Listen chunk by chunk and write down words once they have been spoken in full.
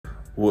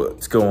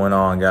What's going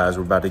on, guys?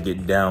 We're about to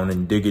get down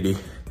and diggity.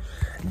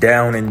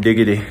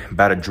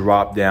 About to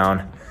drop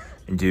down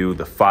and do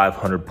the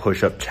 500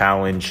 push-up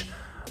challenge.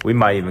 We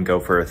might even go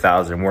for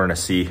 1,000. We're gonna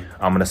see.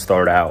 I'm gonna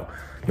start out.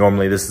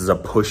 Normally this is a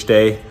push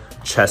day,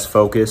 chest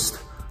focused,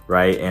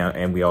 right?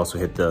 And we also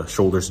hit the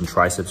shoulders and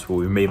triceps, but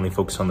we mainly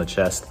focus on the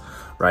chest,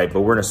 right?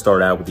 But we're gonna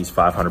start out with these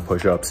 500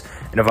 push-ups.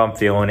 And if I'm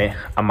feeling it,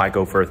 I might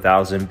go for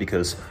 1,000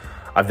 because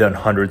I've done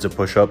hundreds of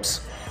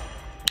push-ups,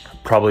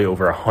 probably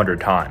over 100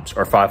 times,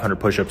 or 500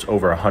 push-ups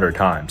over 100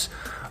 times.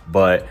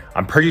 But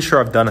I'm pretty sure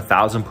I've done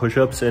 1,000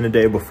 push-ups in a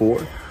day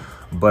before,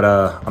 but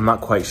I'm not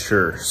quite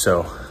sure.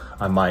 So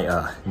I might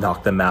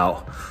knock them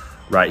out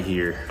right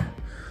here.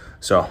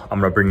 So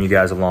I'm gonna bring you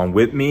guys along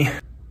with me.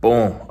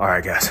 Boom. All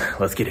right, guys,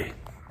 let's get it.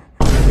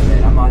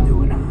 And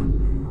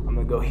I'm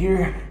gonna go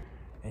here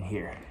and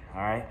here,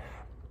 all right?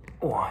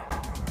 1,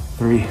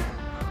 3,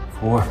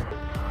 4,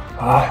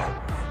 5,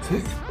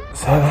 6,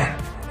 7,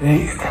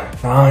 8,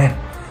 9,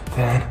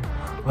 10,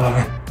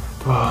 11,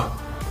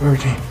 12,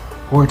 13,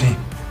 14,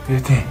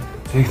 15,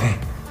 16,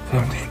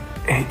 17,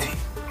 18,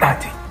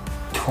 19,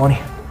 20,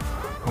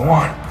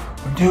 21,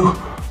 22,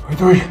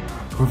 23,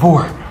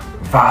 24,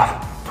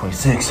 25,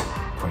 26,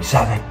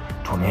 27,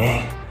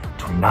 28,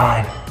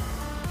 29,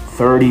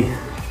 30,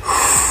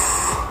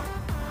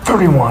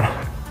 31,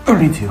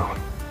 32,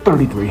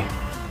 33,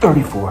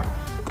 34,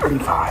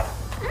 35,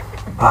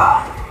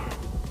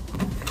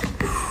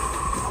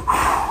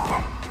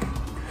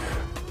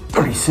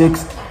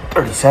 36,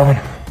 37,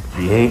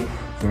 38,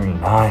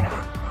 39,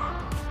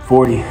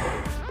 40,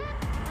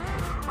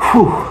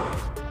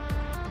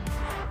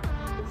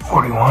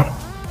 41,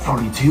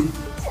 42,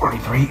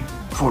 43,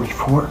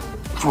 44,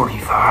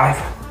 45,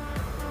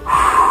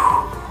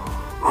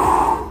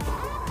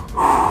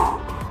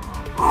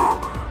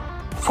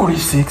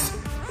 46,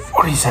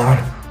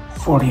 47,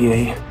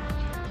 48,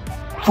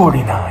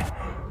 49,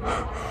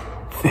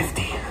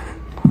 50.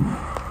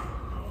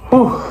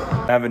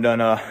 I haven't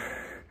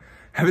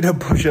done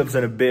push-ups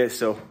in a bit,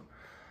 so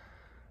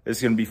this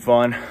is gonna be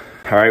fun.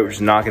 All right, we're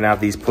just knocking out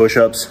these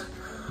push-ups,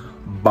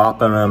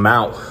 bopping them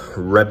out,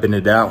 repping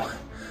it out.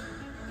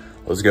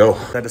 Let's go.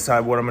 I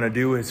decide what I'm gonna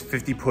do is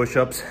 50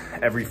 push-ups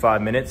every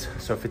 5 minutes.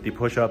 So 50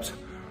 push-ups,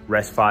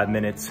 rest 5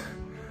 minutes,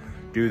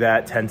 do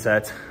that 10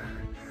 sets,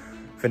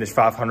 finish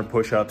 500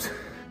 push-ups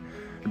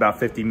in about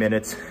 50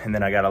 minutes, and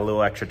then I got a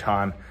little extra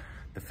time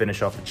to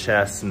finish off the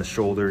chest and the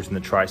shoulders and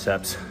the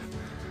triceps.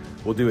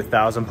 We'll do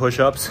 1,000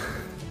 push-ups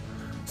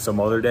some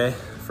other day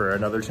for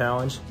another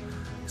challenge,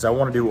 because I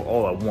want to do it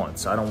all at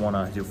once. I don't want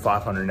to do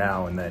 500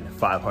 now and then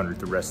 500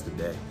 the rest of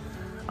the day.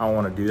 I don't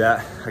want to do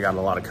that. I got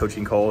a lot of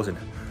coaching calls and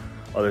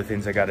other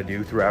things I got to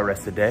do throughout the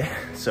rest of the day.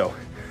 So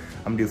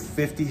I'm gonna do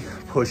 50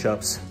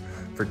 push-ups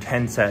for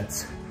 10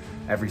 sets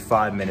every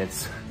 5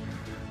 minutes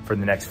for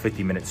the next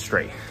 50 minutes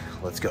straight.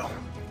 Let's go.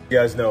 You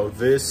guys know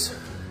this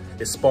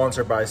is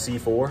sponsored by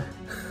C4.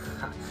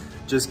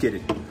 Just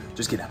kidding.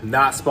 I'm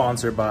not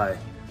sponsored by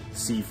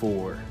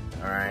C4.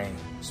 All right,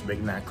 just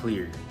making that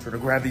clear. Try to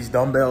grab these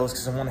dumbbells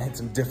because I want to hit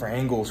some different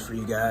angles for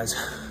you guys.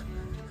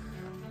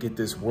 Get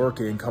this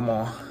working, come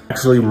on.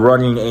 Actually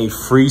running a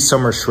free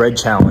summer shred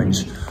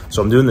challenge.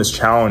 So I'm doing this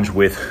challenge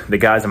with the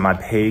guys in my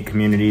paid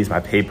communities, my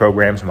paid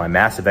programs, my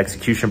massive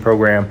execution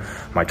program,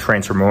 my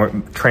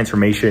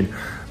transformation,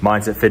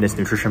 mindset, fitness,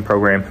 nutrition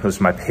program. Those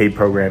are my paid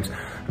programs.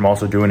 I'm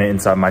also doing it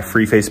inside my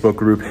free Facebook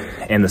group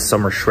and the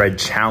summer shred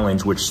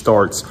challenge, which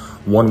starts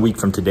 1 week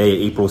from today,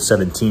 April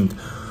 17th.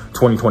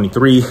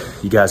 2023.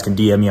 You guys can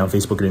DM me on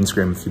Facebook and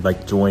Instagram if you'd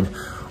like to join,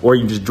 or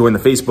you can just join the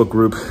Facebook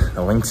group.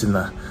 The link's in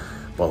the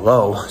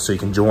below, so you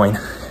can join.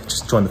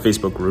 Just join the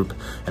Facebook group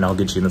and I'll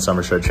get you in the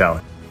summer shred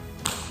challenge.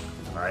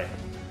 All right,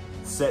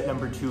 set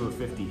number 2 of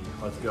 50.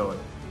 Let's go.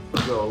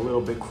 Let's go a little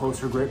bit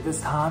closer grip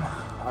this time.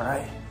 All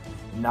right,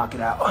 knock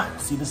it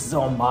out. See, this is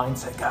all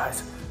mindset,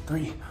 guys.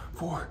 3,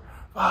 4,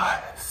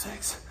 5,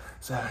 6,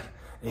 7,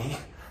 8,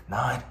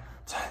 9,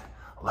 10,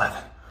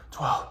 11,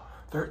 12,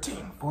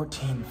 13,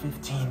 14,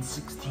 15,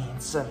 16,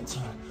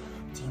 17,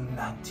 18,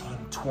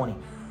 19, 20.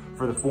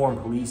 For the form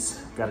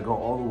police, gotta go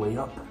all the way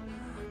up,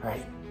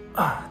 right?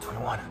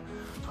 21,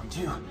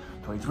 22,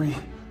 23,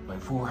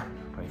 24,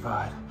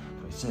 25,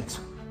 26,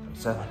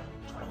 27,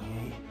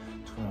 28,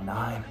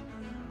 29,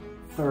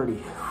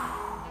 30,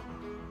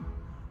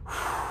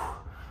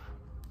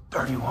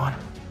 31,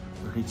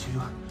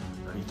 32,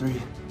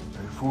 33,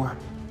 34,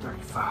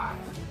 35.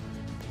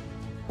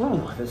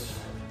 Ooh, this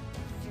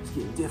is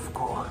getting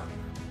difficult.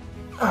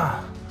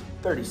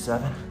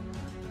 37,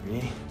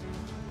 38,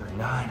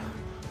 39,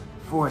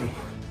 40.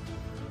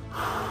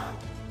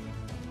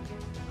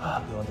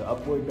 Going to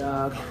upward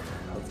dog.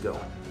 Let's go.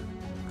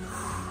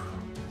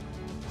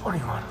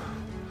 41,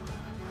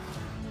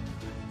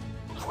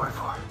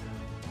 44,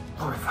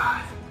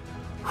 45.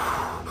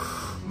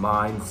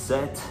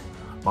 Mindset.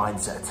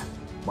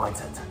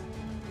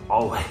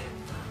 All the way.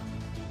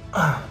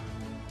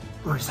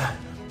 47,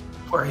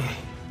 48,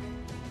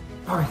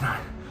 49,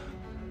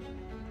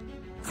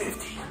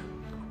 50.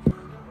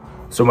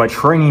 So my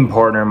training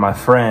partner, my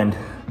friend,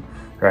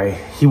 right,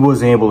 he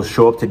wasn't able to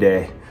show up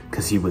today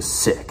because he was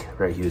sick,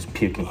 right? He was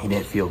puking, he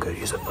didn't feel good.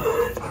 He was like,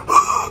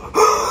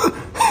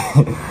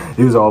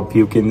 he was all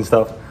puking and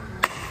stuff.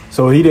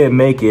 So he didn't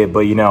make it,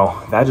 but you know,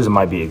 that just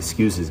might be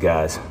excuses,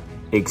 guys.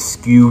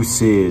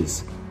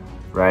 Excuses,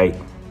 right?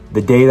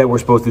 The day that we're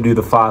supposed to do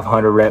the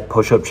 500 rep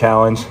push-up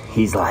challenge,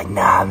 he's like,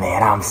 nah,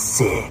 man, I'm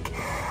sick.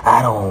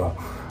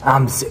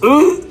 I'm sick.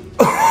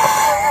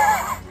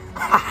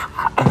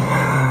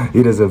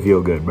 He doesn't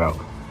feel good, bro.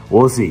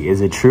 We'll see.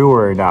 Is it true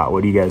or not?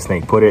 What do you guys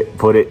think? Put it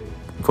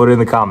in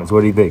the comments.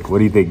 What do you think? What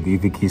do you think? Do you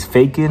think he's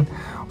faking,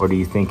 or do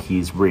you think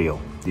he's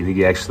real? Do you think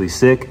he's actually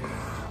sick,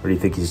 or do you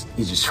think he's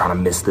just trying to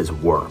miss this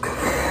work?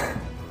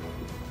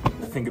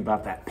 Think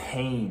about that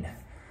pain,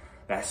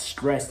 that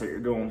stress that you're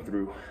going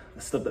through,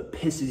 the stuff that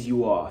pisses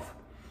you off.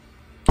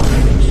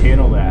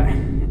 Channel that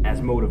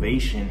as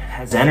motivation,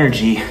 as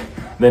energy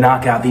to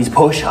knock out these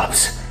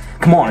push-ups.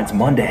 Come on, it's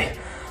Monday.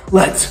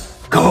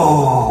 Let's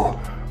go.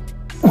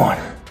 1,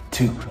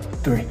 2,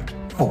 3,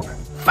 4,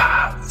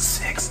 5,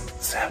 6,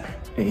 7,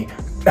 8,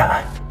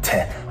 9,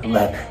 10,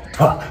 11,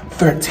 12,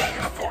 13,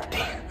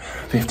 14,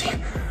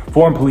 15.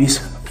 Form, please.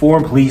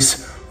 Form,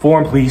 please.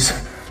 Form, please.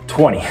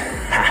 20.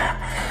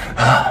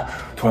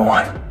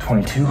 21,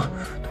 22,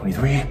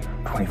 23,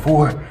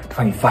 24,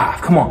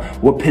 25. Come on.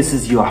 What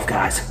pisses you off,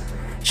 guys?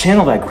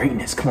 Channel that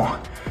greatness. Come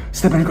on.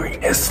 Step into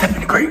greatness. Step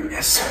into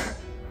greatness.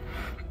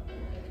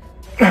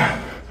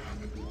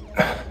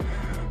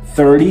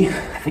 30. I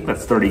think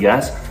that's 30,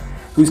 guys.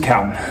 Who's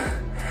counting?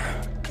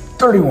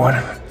 31,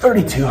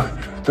 32,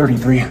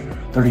 33,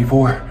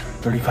 34,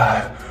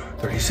 35,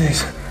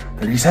 36,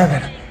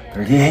 37,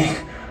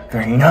 38,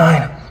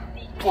 39,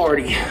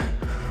 40.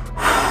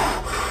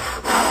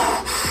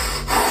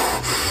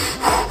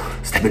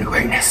 Step into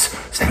greatness.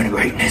 Step into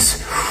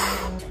greatness.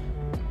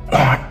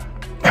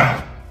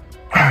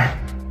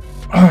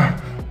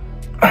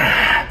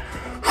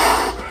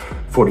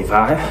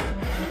 45,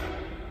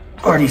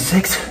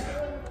 46,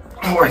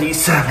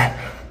 47,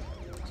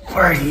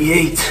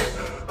 48,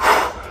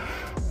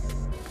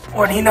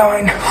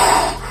 49,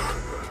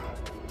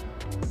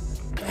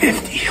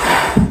 50.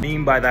 What I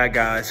mean by that,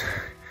 guys,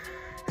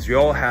 is we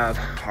all have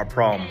our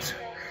problems.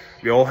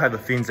 We all have the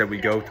things that we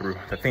go through,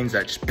 the things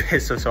that just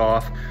piss us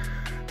off,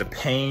 the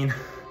pain,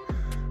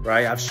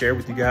 right? I've shared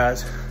with you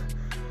guys,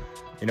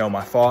 you know,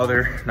 my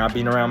father not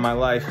being around my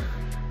life,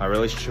 my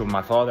relationship with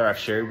my father, I've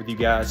shared with you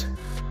guys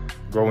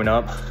growing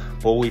up,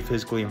 bullied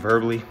physically and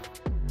verbally.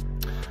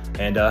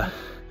 And,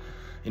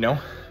 you know,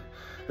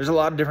 there's a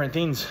lot of different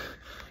things.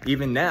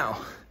 Even now,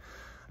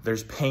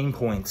 there's pain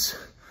points.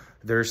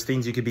 There's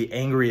things you could be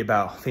angry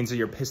about, things that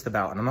you're pissed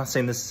about. And I'm not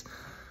saying this,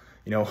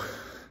 you know,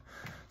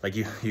 like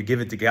you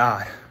give it to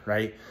God,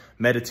 right?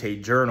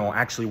 Meditate, journal,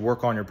 actually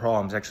work on your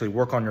problems, actually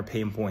work on your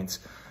pain points.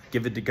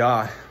 Give it to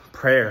God,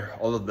 prayer,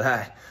 all of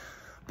that.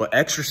 But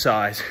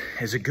exercise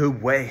is a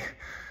good way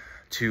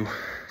to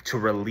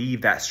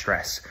relieve that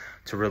stress,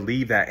 to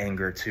relieve that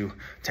anger, to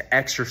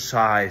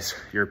exercise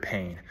your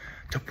pain,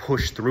 to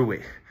push through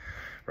it,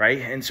 right?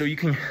 And so you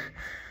can,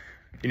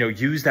 you know,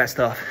 use that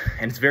stuff,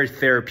 and it's very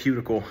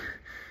therapeutical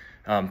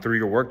through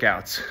your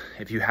workouts.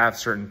 If you have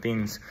certain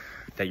things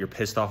that you're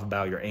pissed off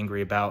about, you're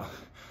angry about,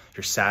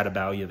 you're sad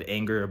about, you have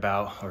anger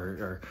about,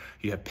 or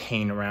you have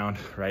pain around,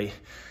 right?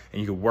 And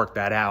you can work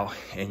that out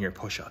in your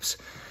push-ups,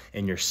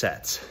 in your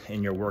sets,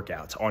 in your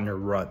workouts, on your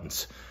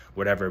runs,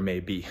 whatever it may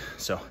be.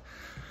 So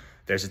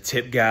there's a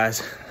tip,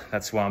 guys.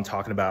 That's what I'm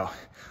talking about.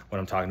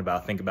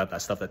 Think about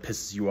that stuff that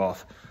pisses you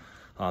off,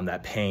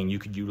 that pain. You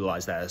could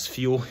utilize that as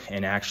fuel,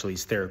 and actually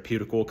it's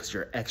therapeutical because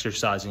you're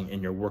exercising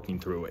and you're working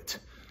through it.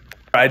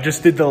 I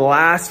just did the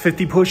last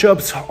 50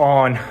 push-ups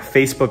on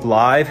Facebook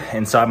Live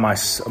inside my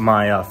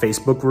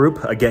Facebook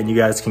group. Again, you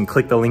guys can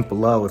click the link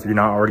below if you're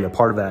not already a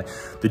part of that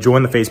to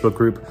join the Facebook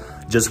group.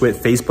 Just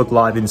with Facebook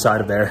Live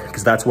inside of there,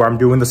 because that's where I'm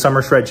doing the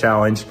Summer Shred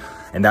Challenge.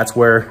 And that's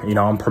where, you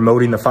know, I'm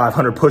promoting the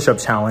 500 push-up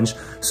challenge.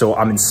 So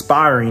I'm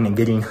inspiring and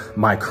getting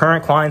my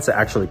current clients to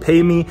actually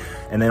pay me.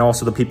 And then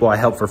also the people I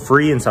help for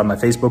free inside my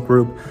Facebook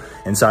group,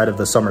 inside of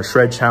the Summer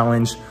Shred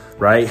Challenge,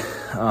 right?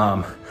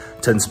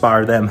 To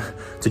inspire them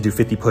to do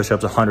 50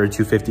 push-ups, 100,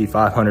 250,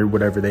 500,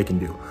 whatever they can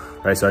do,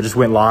 right? So I just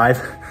went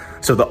live.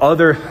 So the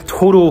other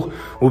total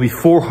will be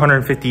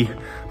 450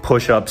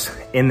 push-ups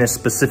in this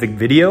specific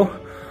video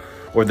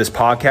or this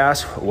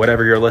podcast,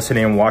 whatever you're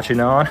listening and watching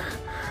on.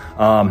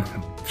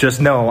 Just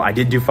know I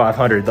did do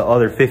 500. The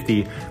other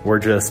 50 were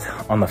just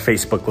on the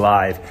Facebook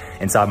Live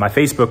inside my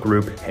Facebook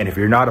group. And if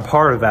you're not a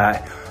part of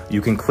that,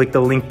 you can click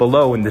the link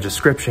below in the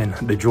description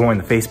to join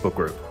the Facebook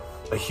group.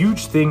 A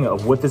huge thing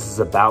of what this is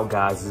about,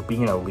 guys, is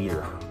being a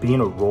leader, being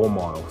a role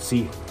model.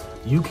 See,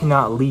 you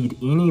cannot lead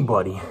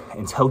anybody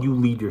until you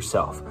lead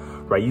yourself,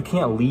 right? You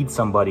can't lead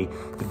somebody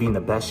to be in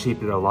the best shape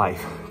of their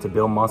life, to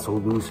build muscle,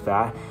 lose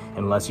fat,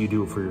 unless you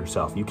do it for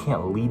yourself. You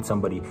can't lead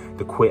somebody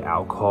to quit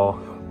alcohol,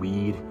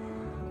 weed,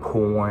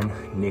 porn,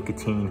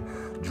 nicotine,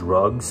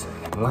 drugs,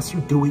 unless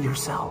you do it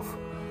yourself,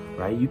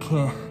 right? You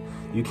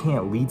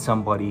can't lead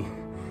somebody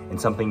in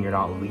something you're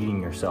not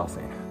leading yourself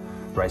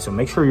in, right? So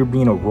make sure you're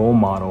being a role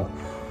model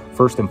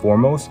first and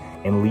foremost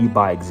and lead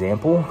by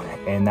example.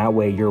 And that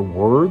way your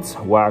words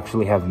will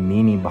actually have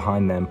meaning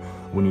behind them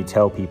when you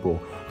tell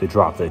people to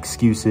drop the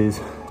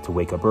excuses, to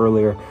wake up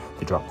earlier,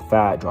 to drop the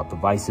fat, drop the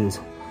vices,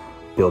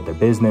 build their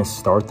business,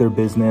 start their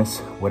business,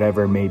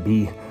 whatever it may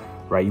be,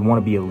 right? You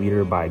want to be a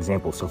leader by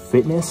example. So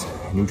fitness,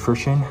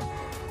 nutrition,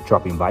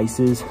 dropping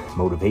vices,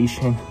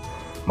 motivation,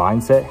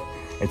 mindset,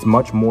 it's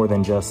much more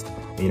than just,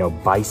 you know,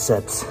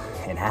 biceps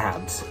and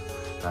abs,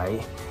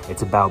 right?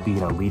 It's about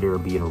being a leader,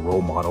 being a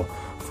role model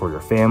for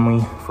your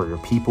family, for your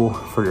people,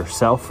 for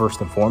yourself,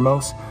 first and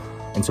foremost.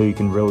 And so you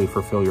can really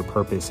fulfill your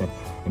purpose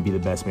and be the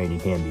best man you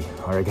can be.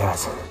 All right,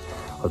 guys,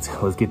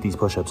 let's get these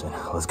push-ups in.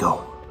 Let's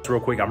go. Real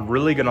quick, I'm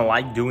really gonna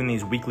like doing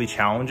these weekly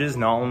challenges,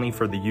 not only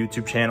for the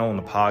YouTube channel and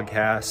the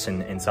podcast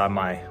and inside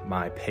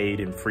my paid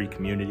and free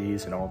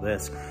communities and all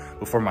this,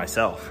 but for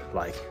myself,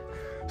 like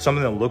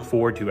something to look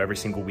forward to every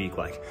single week.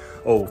 Like,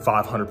 oh,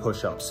 500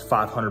 push-ups,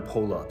 500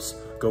 pull-ups,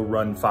 go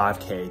run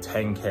 5K,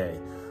 10K,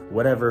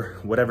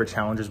 whatever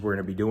challenges we're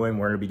gonna be doing.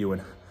 We're gonna be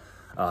doing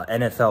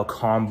NFL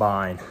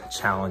combine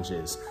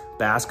challenges,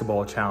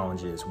 basketball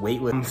challenges,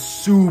 weightlifting. I'm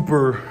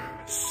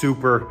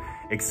super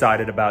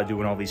excited about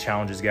doing all these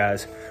challenges,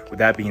 guys. With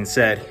that being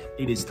said,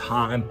 it is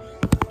time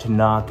to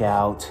knock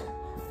out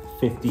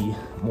 50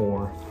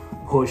 more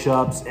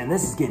push-ups. And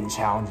this is getting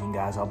challenging,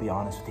 guys, I'll be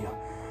honest with you.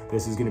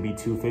 This is gonna be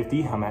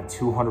 250. I'm at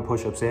 200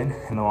 push-ups in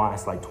the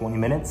last like 20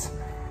 minutes.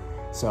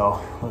 So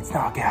let's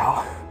knock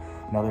out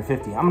another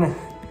 50. I'm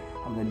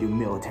gonna do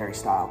military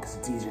style because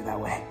it's easier that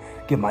way.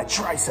 Get my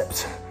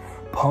triceps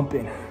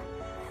pumping.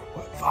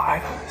 What,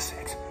 5,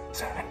 6,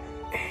 7,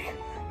 8,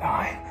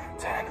 9,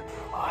 10,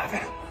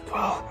 11,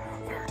 12,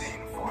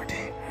 13,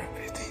 14,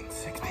 15,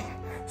 16,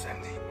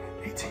 17,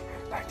 18,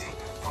 19,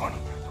 20,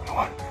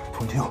 21,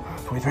 22,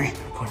 23,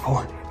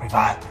 24,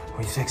 25,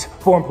 26.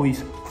 Form,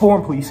 please.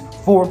 Form, please.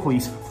 Form,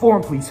 please.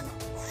 Form, please.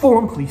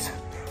 Form, please.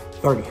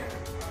 30,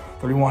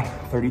 31,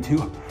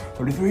 32,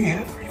 33,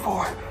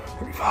 34,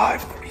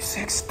 35,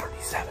 36,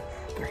 37,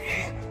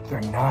 38,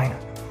 39,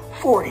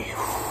 40.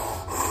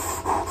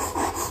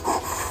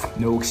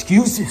 No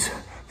excuses.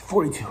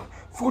 42,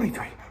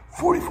 43,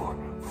 44,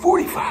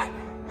 45,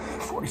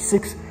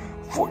 46,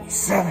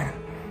 47,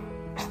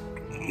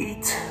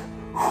 8.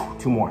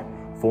 Two more.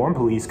 Form,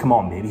 please. Come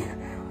on, baby.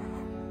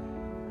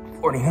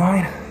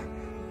 49,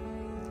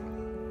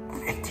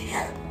 50.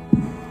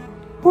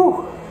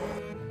 Woo.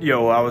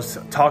 Yo, I was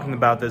talking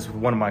about this with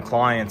one of my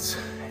clients,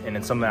 and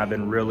it's something I've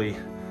been really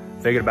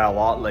thinking about a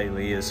lot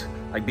lately, is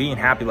like being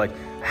happy, like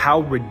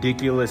how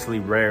ridiculously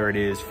rare it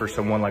is for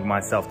someone like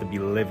myself to be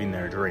living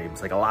their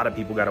dreams. Like a lot of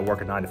people got to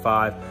work a 9 to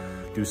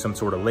 5, do some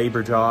sort of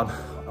labor job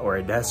or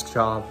a desk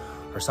job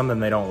or something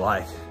they don't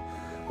like.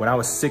 When I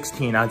was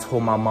 16, I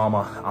told my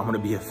mama, I'm gonna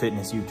be a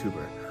fitness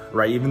YouTuber,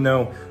 right? Even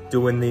though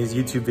doing these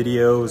YouTube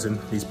videos and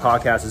these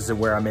podcasts is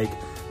where I make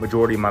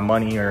majority of my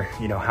money, or,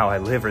 you know, how I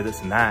live or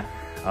this and that,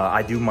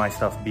 I do my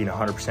stuff being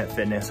 100%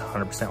 fitness,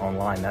 100%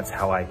 online. That's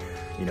how I,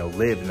 you know,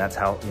 live, and that's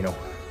how, you know,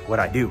 what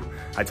I do.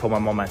 I told my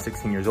mom at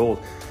 16 years old,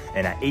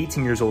 and at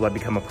 18 years old, I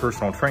become a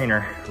personal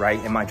trainer, right?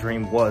 And my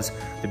dream was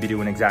to be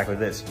doing exactly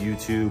this,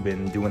 YouTube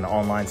and doing the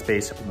online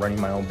space, running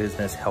my own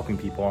business, helping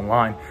people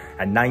online.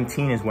 At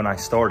 19 is when I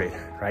started,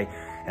 right?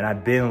 And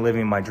I've been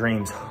living my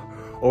dreams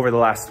over the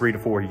last 3 to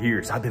 4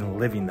 years. I've been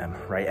living them,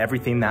 right?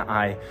 Everything that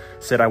I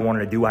said I wanted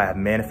to do, I have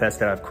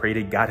manifested, I've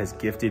created, God has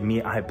gifted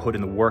me, I have put in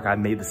the work, I've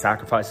made the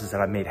sacrifices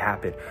that I've made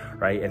happen,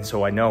 right? And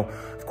so I know,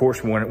 of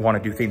course, we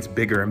want to do things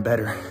bigger and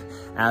better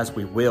as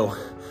we will.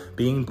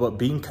 Being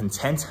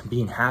content,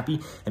 being happy,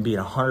 and being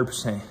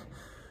 100%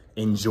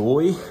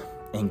 enjoy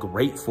and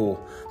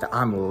grateful that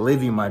I'm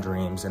living my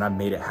dreams and I've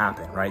made it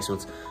happen, right? So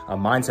it's a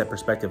mindset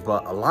perspective,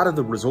 but a lot of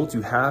the results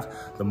you have,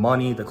 the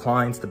money, the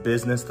clients, the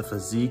business, the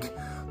physique,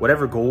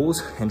 whatever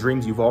goals and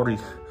dreams you've already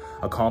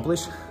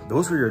accomplished,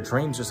 those were your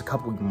dreams just a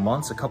couple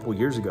months, a couple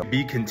years ago.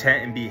 Be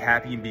content and be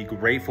happy and be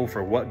grateful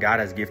for what God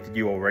has gifted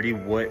you already,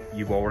 what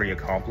you've already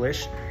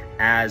accomplished,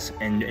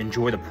 and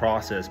enjoy the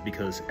process,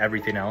 because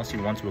everything else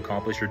you want to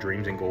accomplish, your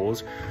dreams and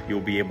goals, you'll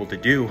be able to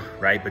do,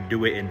 right? But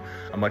do it in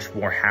a much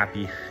more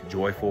happy,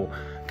 joyful,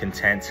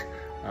 content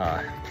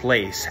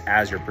place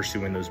as you're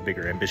pursuing those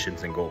bigger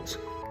ambitions and goals.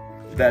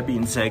 That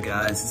being said,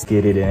 guys, let's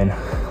get it in.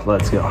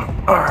 Let's go.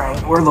 All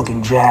right, we're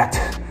looking jacked.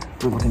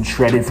 We're looking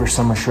shredded for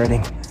summer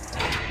shredding.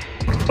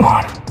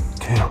 1,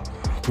 2,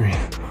 3,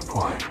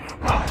 4,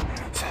 5,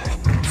 6,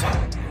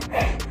 7,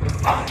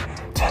 8, 9,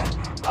 10,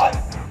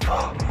 11,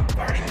 12,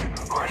 13,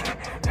 14,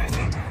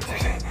 15,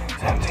 16,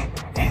 17,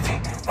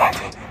 18,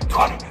 19,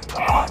 20,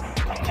 21,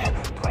 22,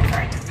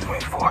 23,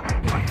 24,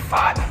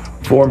 25.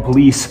 Form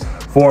police,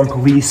 form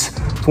police,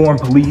 form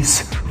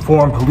police,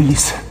 form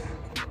police.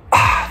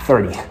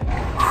 30,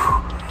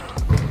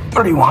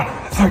 31,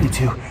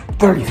 32,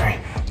 33,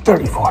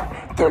 34,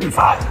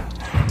 35,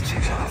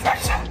 36,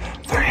 37,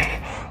 38,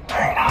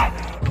 39,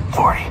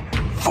 40,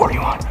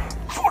 41,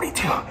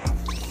 42,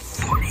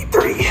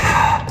 43,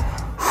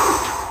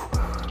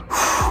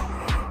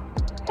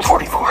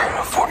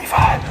 44,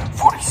 45,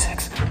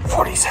 46,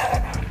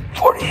 47,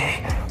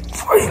 48,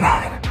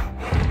 49,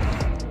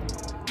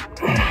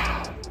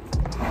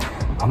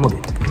 I'm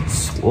looking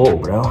swole,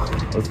 bro.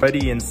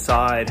 Already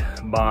inside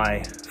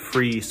my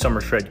free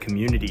Summer Shred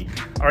community.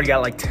 I already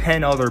got like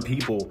 10 other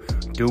people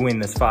doing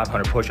this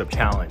 500 push-up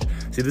challenge.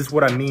 See, this is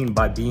what I mean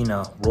by being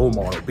a role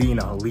model, being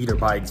a leader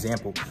by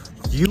example.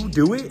 You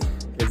do it,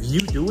 if you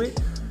do it,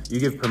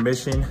 you give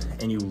permission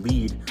and you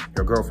lead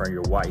your girlfriend,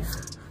 your wife,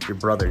 your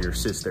brother, your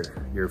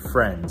sister, your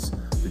friends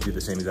to do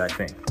the same exact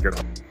thing.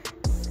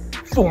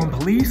 Form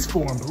police,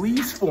 form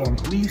police, form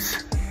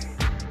police.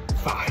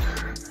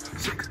 5,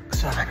 6,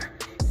 7,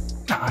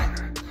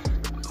 9,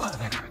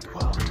 11,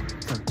 12,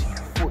 13,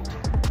 14,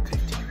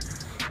 15,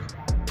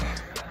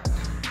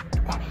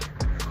 20,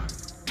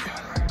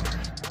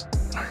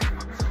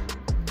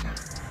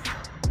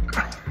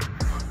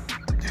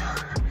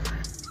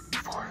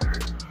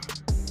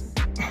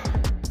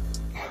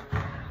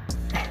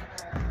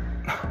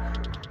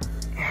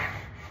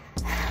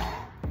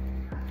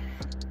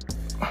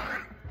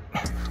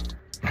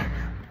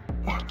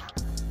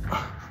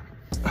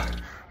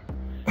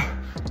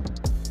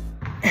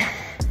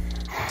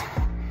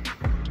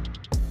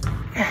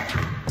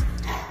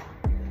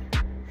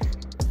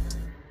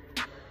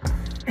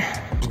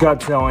 got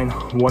telling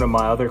one of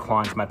my other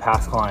clients, my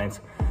past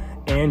clients,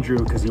 Andrew,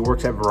 because he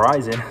works at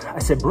Verizon, I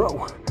said,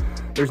 bro,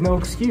 there's no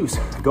excuse.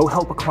 Go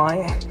help a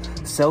client,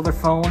 sell their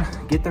phone,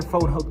 get their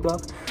phone hooked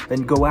up,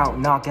 then go out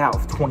and knock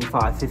out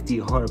 25, 50,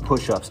 100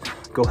 push-ups.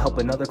 Go help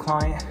another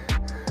client,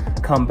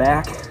 come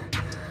back,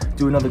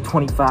 do another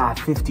 25,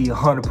 50,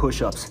 100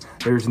 push-ups.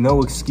 There's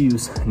no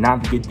excuse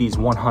not to get these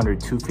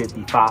 100,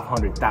 250,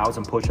 500,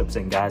 1,000 push-ups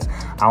in, guys.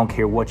 I don't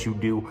care what you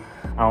do.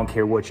 I don't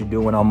care what you're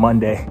doing on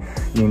Monday.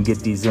 You can get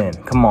these in.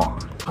 Come on.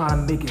 I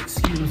make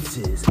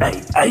excuses.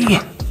 Hey,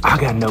 I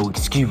got no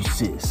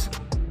excuses.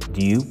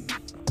 Do you?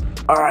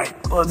 All right,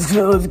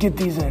 let's get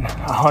these in.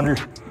 100.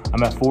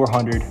 I'm at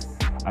 400.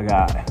 I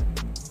got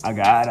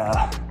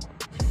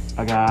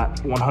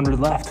 100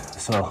 left.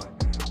 So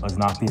let's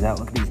knock these out.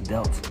 Look at these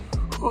delts.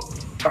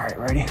 All right,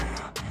 ready?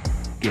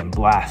 Getting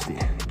blasted,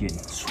 getting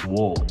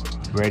swole.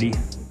 Ready,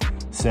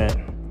 set,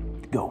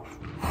 go.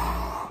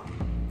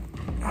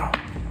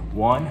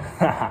 1,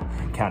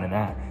 counting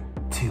that.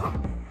 2,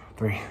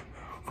 3,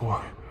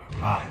 4,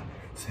 5,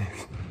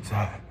 6,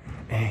 7,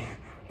 8,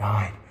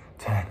 9,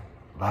 10,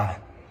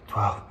 11,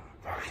 12,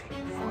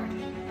 13,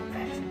 14,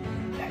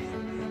 15,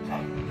 16,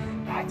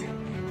 17, 19,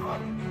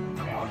 20,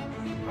 21,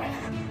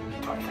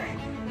 22, 23,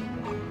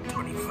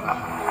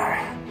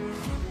 25.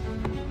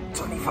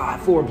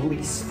 25, form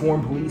police.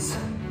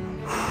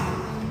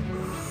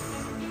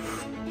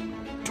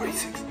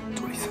 26,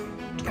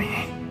 27,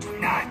 28,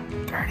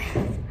 29, 30,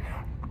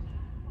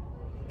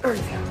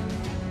 32,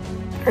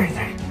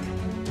 33,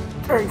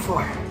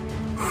 34,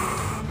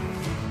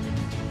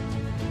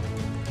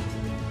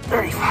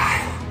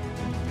 35,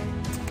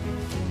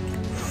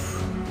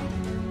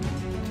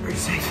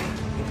 36.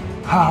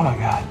 Oh my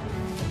God.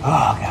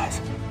 Oh, guys.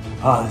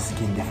 Oh, this is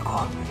getting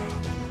difficult.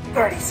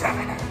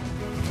 37.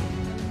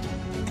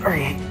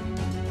 38,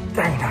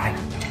 39.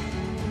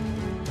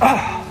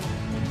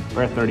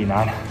 We're at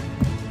 39.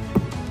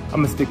 I'm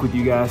gonna stick with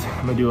you guys.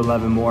 I'm gonna do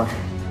 11 more,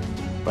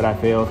 but I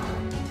failed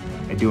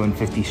at doing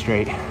 50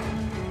 straight.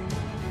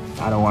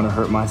 I don't wanna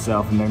hurt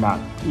myself, and they're not,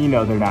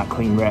 they're not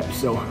clean reps,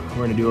 so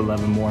we're gonna do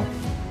 11 more.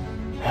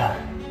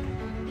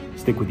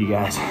 Stick with you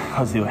guys,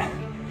 let's do it.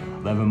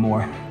 11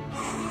 more.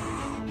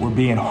 We're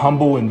being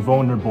humble and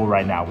vulnerable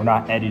right now. We're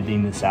not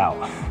editing this out.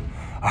 All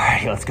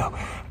right, let's go.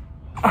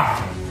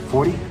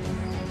 40.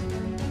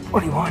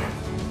 41,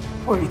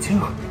 42,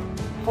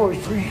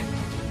 43,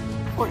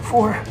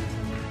 44,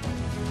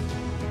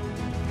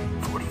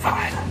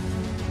 45.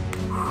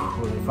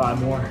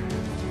 45 more.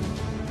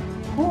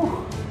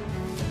 Whew.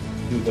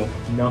 Do the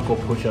knuckle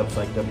push-ups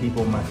like the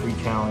people in my free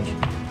challenge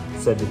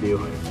said to do.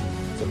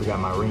 So we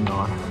got my ring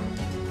on.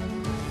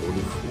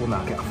 We'll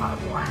knock out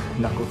 5 more.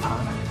 Knuckle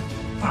time.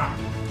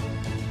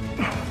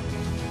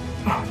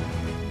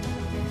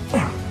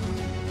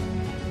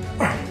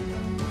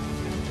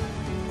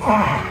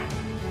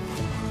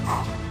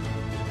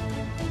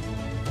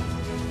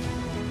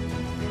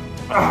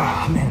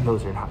 Oh, man,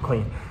 those are not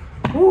clean.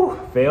 Woo,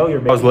 failure,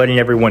 baby. I was letting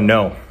everyone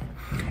know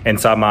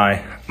inside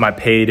my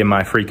paid and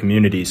my free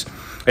communities.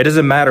 It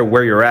doesn't matter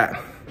where you're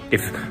at.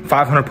 If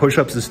 500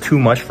 push-ups is too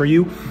much for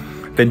you,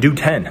 then do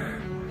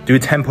 10. Do a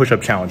 10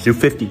 push-up challenge. Do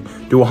 50.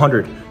 Do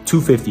 100.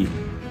 250.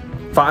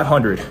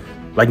 500.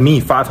 Like me,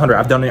 500.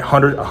 I've done it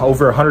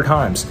over 100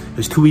 times.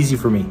 It's too easy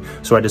for me.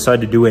 So I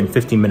decided to do it in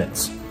 15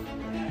 minutes.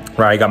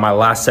 Right, I got my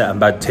last set I'm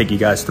about to take you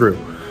guys through.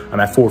 I'm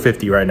at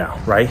 450 right now,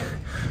 right?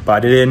 But I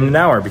did it in an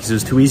hour because it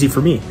was too easy for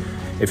me.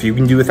 If you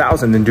can do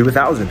 1,000, then do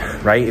 1,000,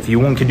 right? If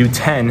you can do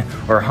 10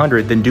 or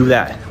 100, then do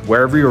that.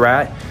 Wherever you're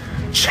at,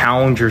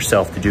 challenge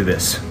yourself to do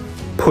this.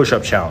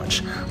 Push-up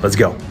challenge. Let's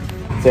go.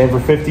 Same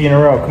for 50 in a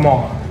row. Come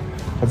on.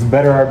 Let's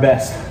better our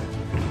best.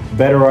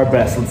 Better our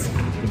best.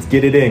 Let's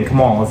get it in. Come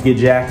on. Let's get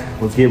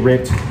jacked. Let's get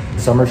ripped.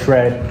 Summer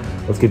shred.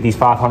 Let's get these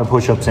 500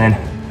 push-ups in.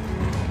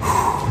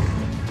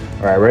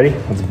 All right, ready?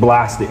 Let's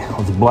blast it.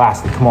 Let's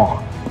blast it. Come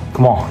on.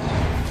 Come on.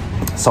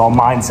 It's all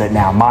mindset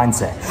now.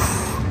 Mindset.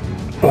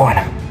 1,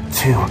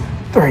 2,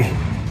 3,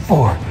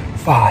 4,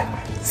 5,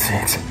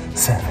 6,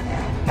 7,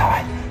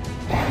 9,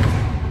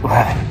 10,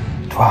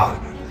 11, 12,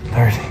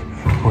 13,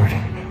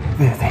 14,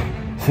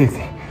 15,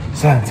 16,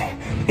 17,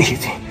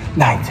 18,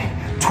 19,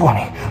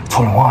 20,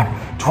 21,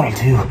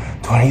 22,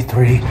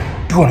 23,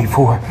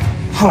 24,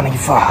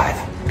 25.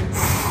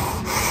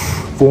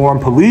 Forearm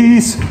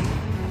police.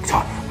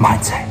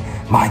 Mindset.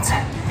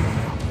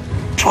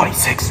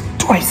 26,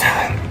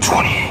 27,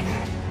 28,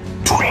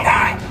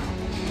 29,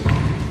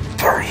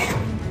 30.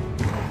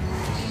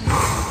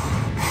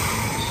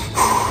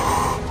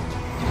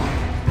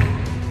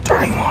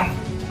 31,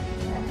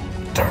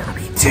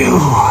 32.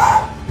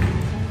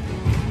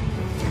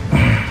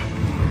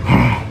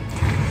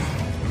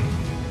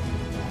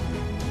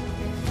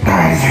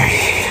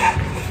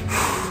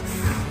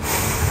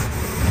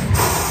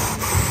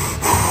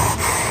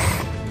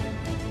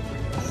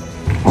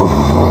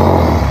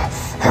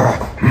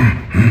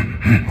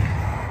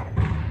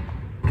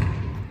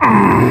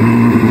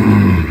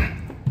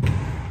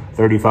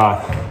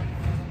 35.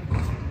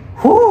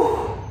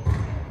 Whew.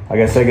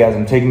 Like I said, guys,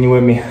 I'm taking you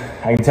with me.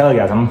 I can tell you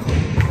guys, I'm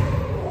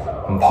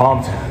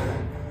pumped.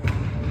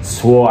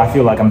 Swole. I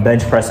feel like I'm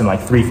bench pressing like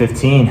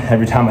 315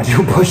 every time I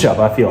do a push-up.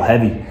 I feel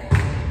heavy.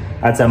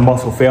 That's that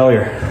muscle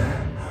failure.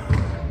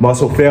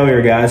 Muscle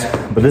failure, guys.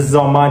 But this is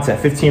all mindset.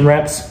 15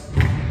 reps.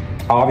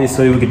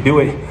 Obviously, we could do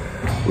it.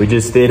 We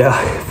just did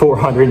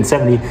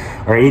 470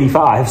 or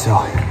 85, so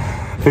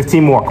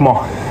 15 more. Come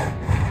on.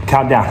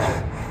 Count down.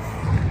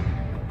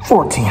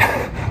 14,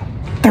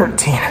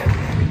 13,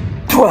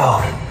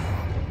 12,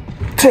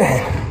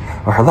 10,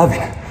 or 11,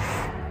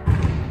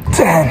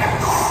 10,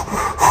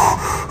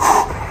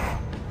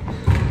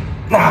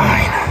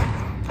 9.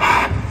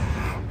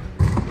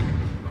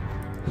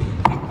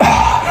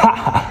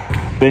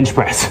 Bench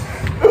press.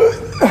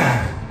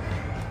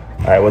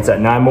 All right, what's that,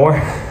 9 more?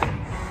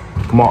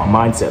 Come on,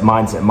 mindset.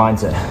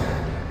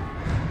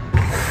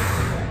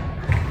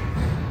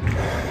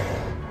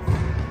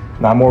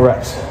 9 more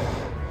reps.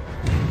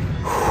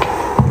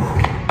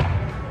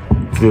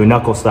 Do a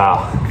knuckle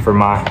style for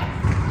my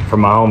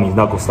homies,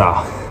 knuckle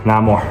style.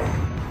 9 more.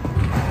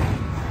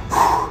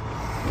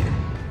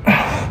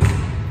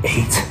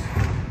 8,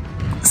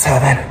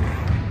 7,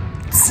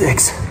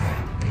 6,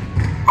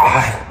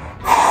 5.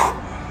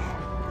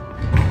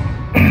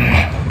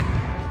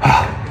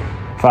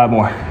 5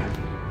 more.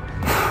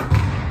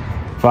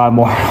 5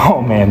 more.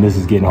 Oh man, this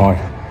is getting hard.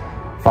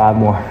 5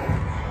 more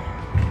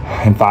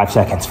in 5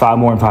 seconds. 5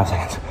 more in 5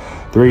 seconds.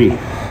 3,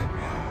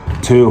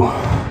 2,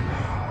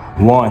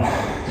 1.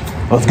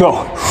 Let's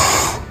go.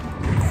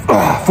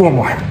 4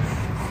 more.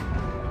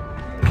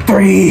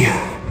 3,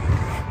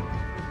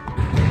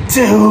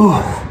 2,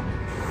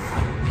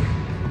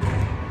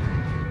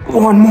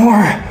 1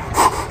 more.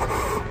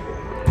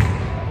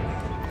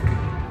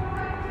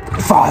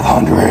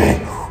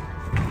 500.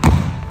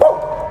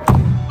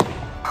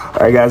 All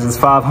right, guys, it's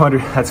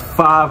 500. That's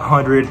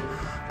 500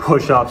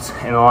 push-ups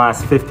in the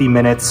last 50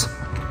 minutes.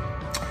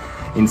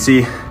 You can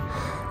see,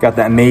 got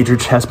that major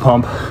chest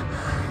pump.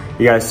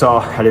 You guys saw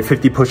I did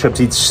 50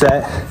 push-ups each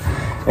set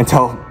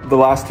until the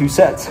last 2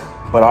 sets.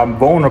 But I'm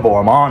vulnerable,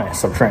 I'm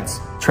honest, I'm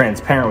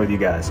transparent with you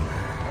guys.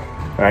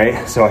 All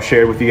right, so I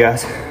shared with you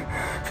guys.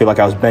 I feel like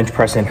I was bench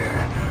pressing.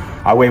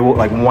 I weigh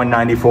like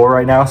 194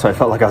 right now, so I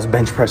felt like I was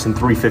bench pressing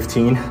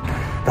 315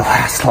 the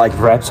last like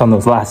reps on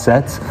those last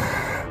sets.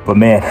 But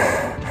man,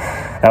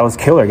 that was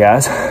killer,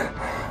 guys.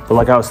 But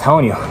like I was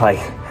telling you, like,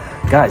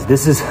 guys,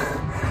 this is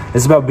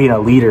about being a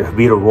leader,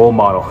 being a role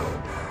model,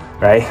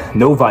 right?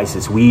 No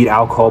vices, weed,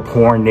 alcohol,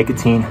 porn,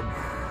 nicotine,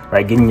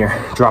 right?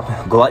 Drop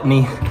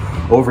gluttony,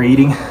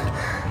 overeating,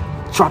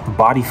 drop the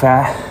body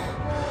fat.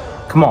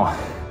 Come on,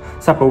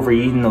 stop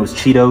overeating those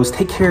Cheetos.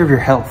 Take care of your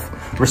health.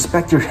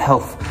 Respect your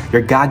health,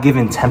 your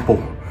God-given temple,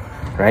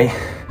 right?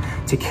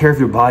 Take care of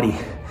your body,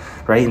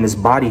 right? And this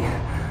body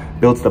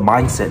builds the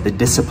mindset, the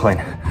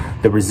discipline,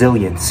 the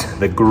resilience,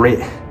 the grit,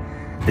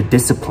 the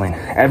discipline,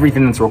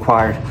 everything that's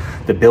required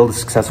to build a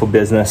successful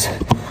business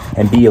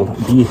and be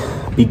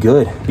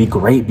good, be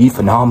great, be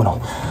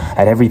phenomenal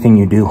at everything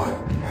you do,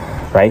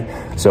 right?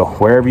 So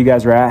wherever you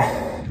guys are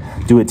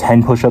at, do a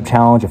 10 push-up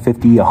challenge, a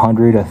 50, a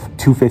 100, a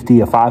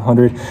 250, a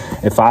 500.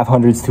 If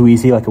 500 is too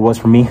easy like it was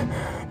for me,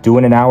 do it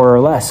in an hour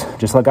or less,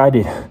 just like I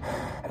did.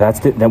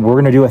 That's it. Then we're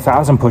gonna do a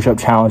 1,000 push-up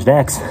challenge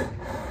next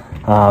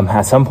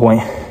at some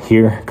point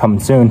here coming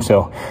soon.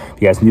 So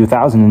if you guys can do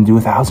 1,000, then do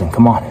 1,000.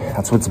 Come on,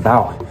 that's what it's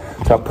about.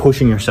 It's about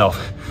pushing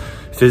yourself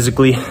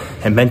physically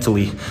and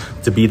mentally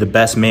to be the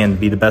best man, to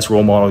be the best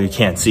role model you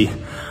can. See,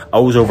 I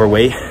was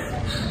overweight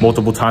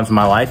multiple times in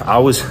my life. I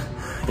was,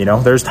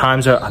 there's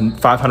times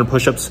 500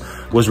 push-ups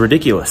was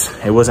ridiculous.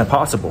 It wasn't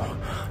possible,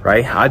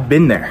 right? I've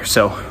been there.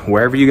 So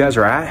wherever you guys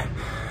are at,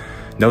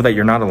 know that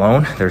you're not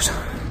alone.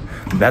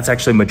 That's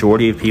actually a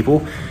majority of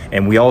people,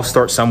 and we all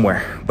start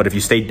somewhere. But if you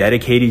stay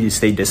dedicated, you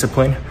stay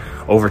disciplined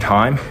over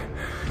time,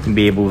 you can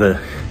be able to,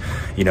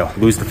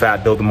 lose the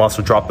fat, build the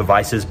muscle, drop the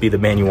vices, be the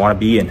man you want to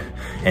be, and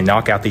and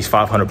knock out these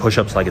 500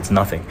 push-ups like it's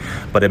nothing.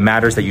 But it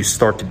matters that you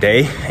start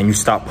today and you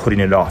stop putting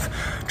it off.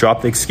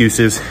 Drop the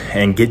excuses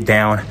and get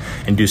down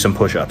and do some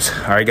push-ups.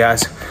 All right,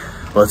 guys,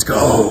 let's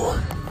go.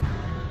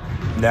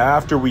 Now,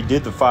 after we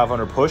did the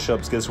 500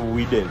 push-ups, guess what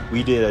we did?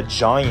 We did a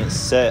giant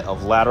set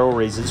of lateral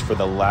raises for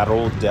the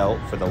lateral delt,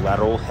 for the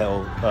lateral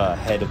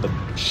head of the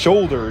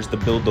shoulders, to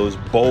build those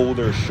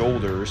bolder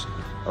shoulders,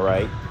 all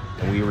right?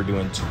 And we were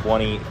doing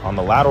 20 on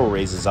the lateral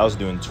raises. I was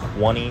doing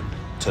 20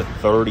 to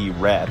 30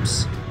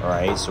 reps, all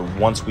right? So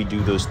once we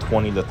do those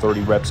 20 to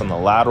 30 reps on the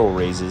lateral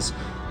raises,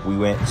 we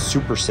went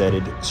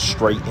supersetted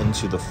straight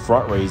into the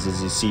front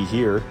raises you see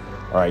here,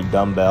 all right?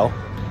 Dumbbell,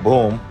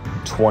 boom,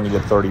 20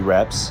 to 30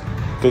 reps.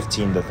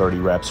 15 to 30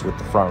 reps with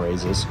the front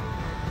raises.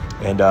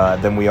 And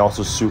then I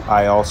also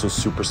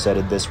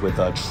supersetted this with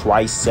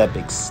tricep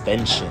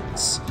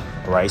extensions.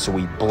 All right, so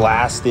we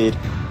blasted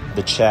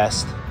the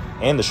chest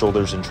and the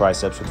shoulders and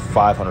triceps with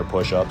 500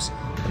 push-ups,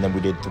 and then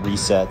we did 3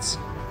 sets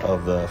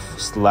of the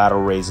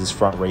lateral raises,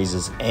 front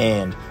raises,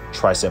 and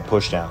tricep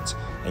pushdowns.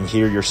 And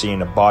here you're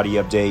seeing a body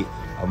update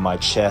of my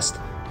chest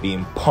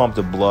being pumped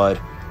with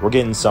blood. We're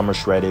getting summer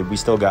shredded. We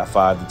still got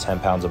 5 to 10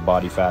 pounds of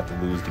body fat to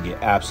lose to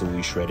get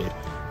absolutely shredded.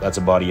 That's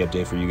a body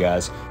update for you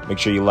guys. Make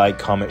sure you like,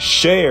 comment,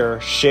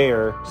 share,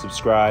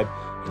 subscribe,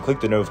 and click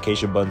the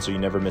notification button so you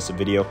never miss a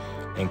video.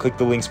 And click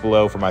the links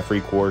below for my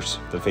free course,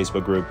 the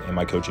Facebook group, and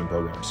my coaching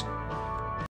programs.